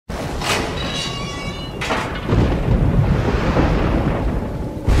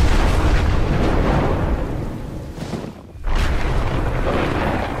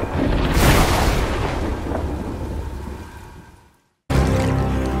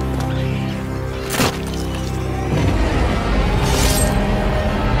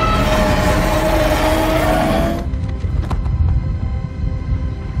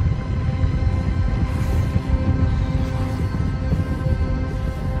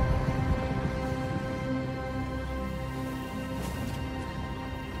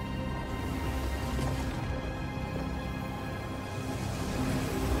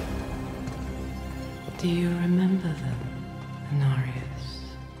Do you remember them,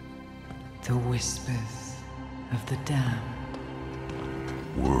 Inarius? The whispers of the damned.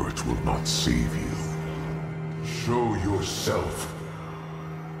 Words will not save you. Show yourself.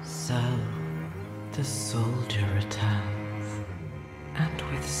 So, the soldier returns, and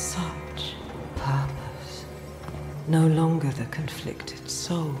with such purpose. No longer the conflicted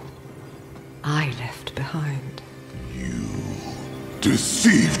soul I left behind. You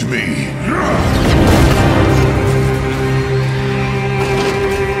deceived me!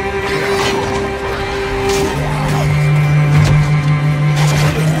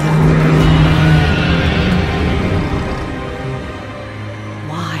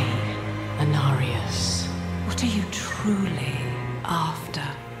 Why, Inarius? What are you truly after?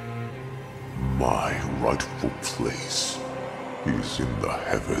 My rightful place is in the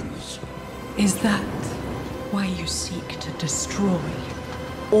heavens. Is that why you seek to destroy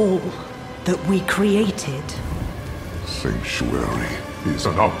all that we created? Sanctuary is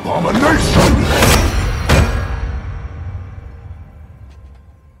an abomination!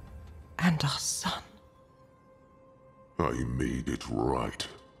 And our son. I made it right.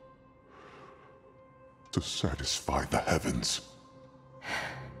 To satisfy the heavens.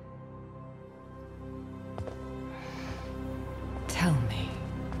 Tell me,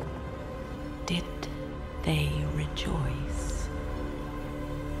 did they rejoice?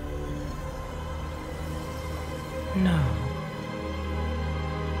 No.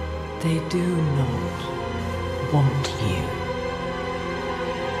 They do not want you.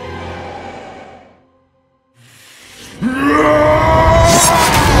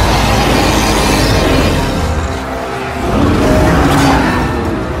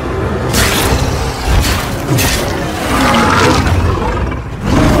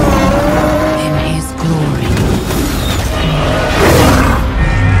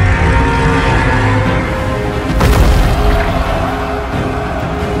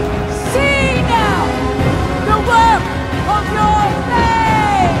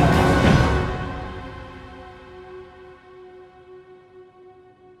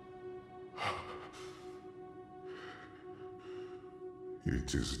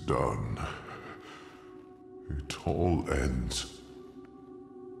 It is done. It all ends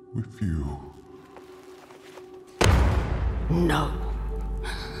with you. No.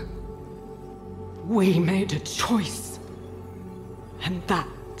 We made a choice. And that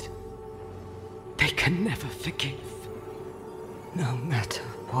they can never forgive. No matter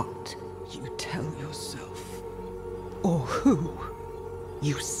what you tell yourself, or who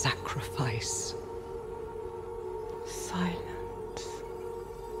you sacrifice. Silence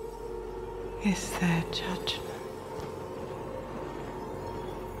is their judgment.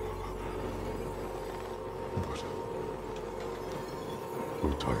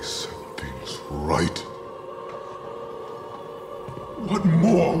 But I set things right. What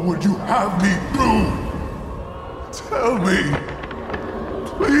more would you have me do? Tell me!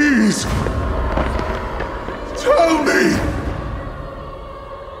 Please! Tell me!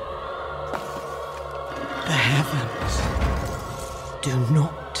 The heavens do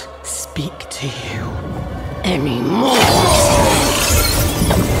not speak to you anymore.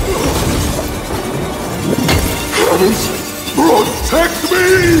 Heavens, protect me!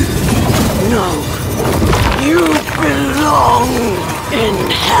 No, you belong